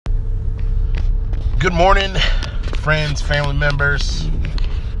Good morning, friends, family members,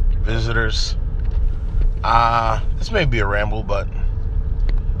 visitors. This may be a ramble, but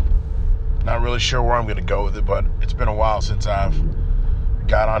not really sure where I'm going to go with it, but it's been a while since I've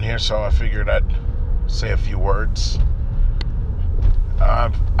got on here, so I figured I'd say a few words.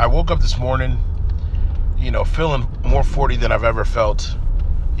 I woke up this morning, feeling more 40 than I've ever felt.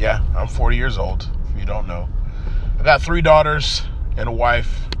 Yeah, I'm 40 years old, if you don't know. I got 3 daughters and a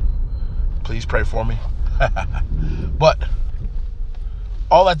wife. Please pray for me. But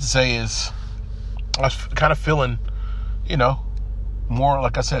all that to say is I was kind of feeling, more,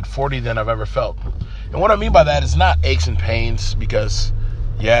 like I said, 40 than I've ever felt. And what I mean by that is not aches and pains, because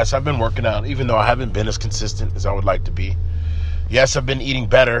yes, I've been working out, even though I haven't been as consistent as I would like to be. Yes, I've been eating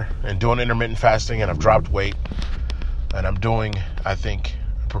better and doing intermittent fasting, and I've dropped weight, and I'm doing, I think,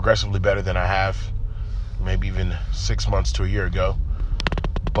 progressively better than I have maybe even 6 months to a year ago.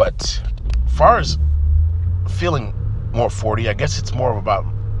 But as far as feeling more 40, I guess it's more about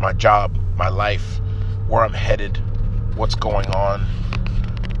my job, my life, where I'm headed, what's going on,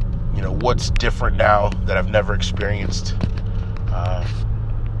 what's different now that I've never experienced.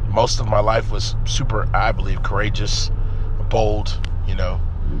 Most of my life was super, I believe, courageous, bold,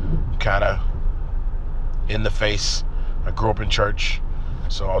 kind of in the face. I grew up in church,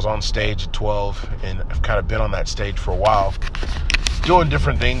 so I was on stage at 12, and I've kind of been on that stage for a while, doing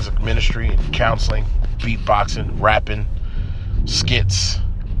different things like ministry and counseling, beatboxing, rapping, skits,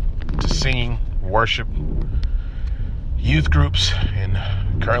 to singing, worship, youth groups, and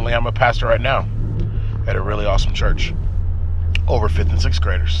currently I'm a pastor right now at a really awesome church, over 5th and 6th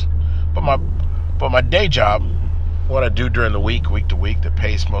graders. But my day job, what I do during the week to week, that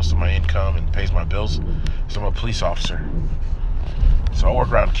pays most of my income and pays my bills, is I'm a police officer. So I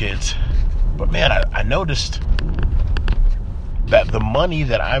work around kids. But man, I noticed that the money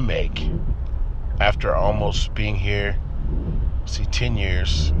that I make after almost being here, 10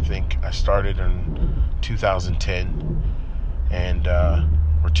 years, I think I started in 2010, and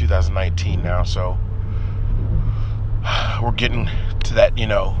we're 2019 now, so we're getting to that,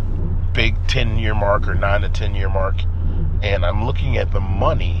 big 10-year mark or 9 to 10-year mark, and I'm looking at the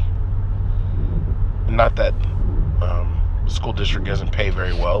money. Not that the school district doesn't pay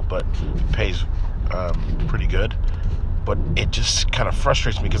very well, but it pays pretty good. But it just kind of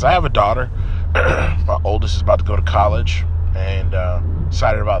frustrates me because I have a daughter. My oldest is about to go to college, and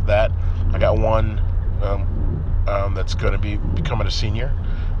excited about that. I got one that's going to be becoming a senior,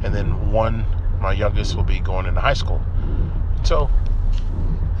 and then one, my youngest, will be going into high school. So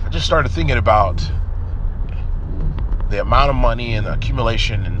I just started thinking about the amount of money and the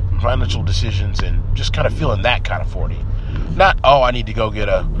accumulation and financial decisions, and just kind of feeling that kind of 40. Not, I need to go get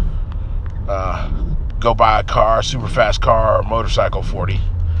go buy a car, super fast car or motorcycle 40,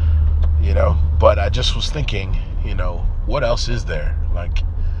 but I just was thinking, what else is there?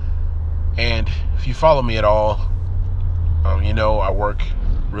 And if you follow me at all, I work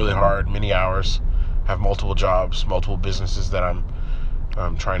really hard, many hours, have multiple jobs, multiple businesses that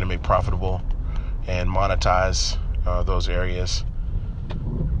I'm trying to make profitable and monetize those areas.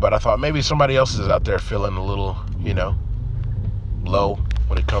 But I thought maybe somebody else is out there feeling a little, low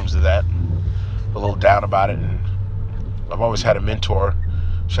when it comes to that, a little down about it. And I've always had a mentor.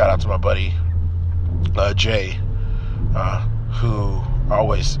 Shout out to my buddy Jay, who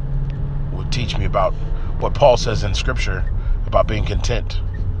always would teach me about what Paul says in Scripture about being content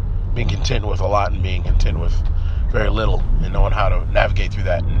with a lot and being content with very little, and knowing how to navigate through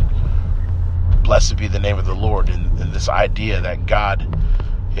that. And blessed be the name of the Lord, and this idea that God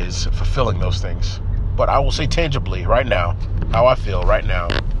is fulfilling those things. But I will say tangibly right now, how I feel right now.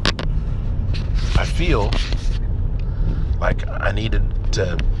 I feel like I needed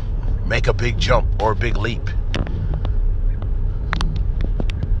to make a big jump or a big leap.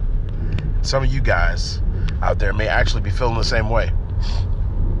 Some of you guys out there may actually be feeling the same way.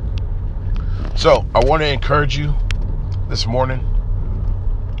 So I want to encourage you this morning.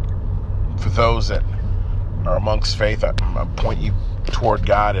 For those that are amongst faith, I point you toward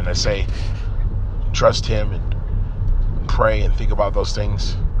God, and I say trust Him and pray and think about those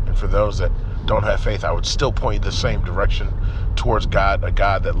things. And for those that don't have faith, I would still point you the same direction towards God, a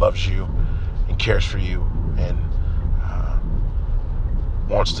God that loves you and cares for you and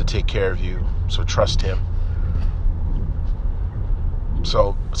wants to take care of you. So trust Him.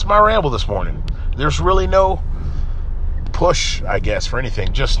 So it's my ramble this morning. There's really no push, I guess, for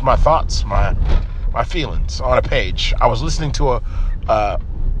anything. Just my thoughts, my feelings on a page. I was listening to a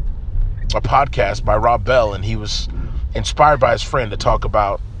podcast by Rob Bell, and he was inspired by his friend to talk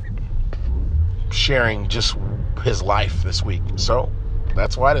about sharing just his life this week. So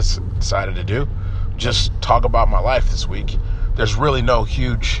that's what I decided to do. just talk about my life this week. There's really no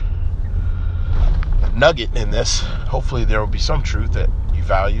huge nugget in this. Hopefully there will be some truth that you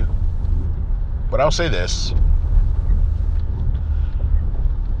value. But I'll say this.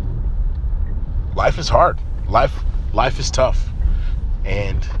 Life is hard. Life is tough.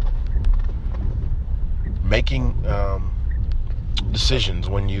 And making decisions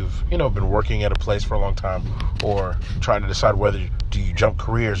when you've been working at a place for a long time, or trying to decide whether do you jump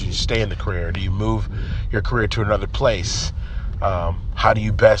careers or you stay in the career, do you move your career to another place, how do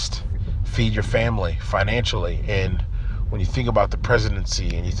you best feed your family financially. And when you think about the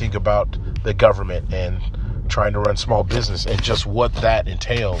presidency and you think about the government and trying to run small business and just what that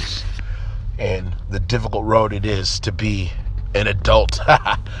entails and the difficult road it is to be an adult,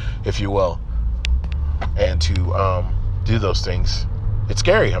 if you will, and to do those things, it's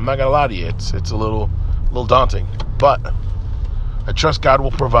scary. I'm not gonna lie to you. It's a little daunting, but I trust God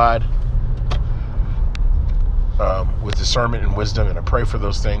will provide with discernment and wisdom, and I pray for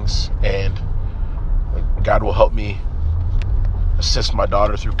those things, and God will help me assist my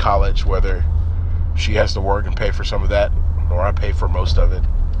daughter through college, whether she has to work and pay for some of that or I pay for most of it,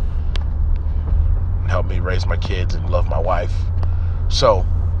 and help me raise my kids and love my wife. So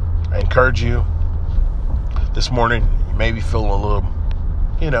I encourage you this morning. You may be feeling a little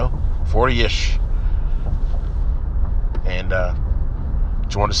 40-ish, and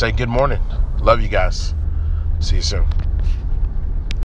just want to say good morning. Love you guys. See you soon.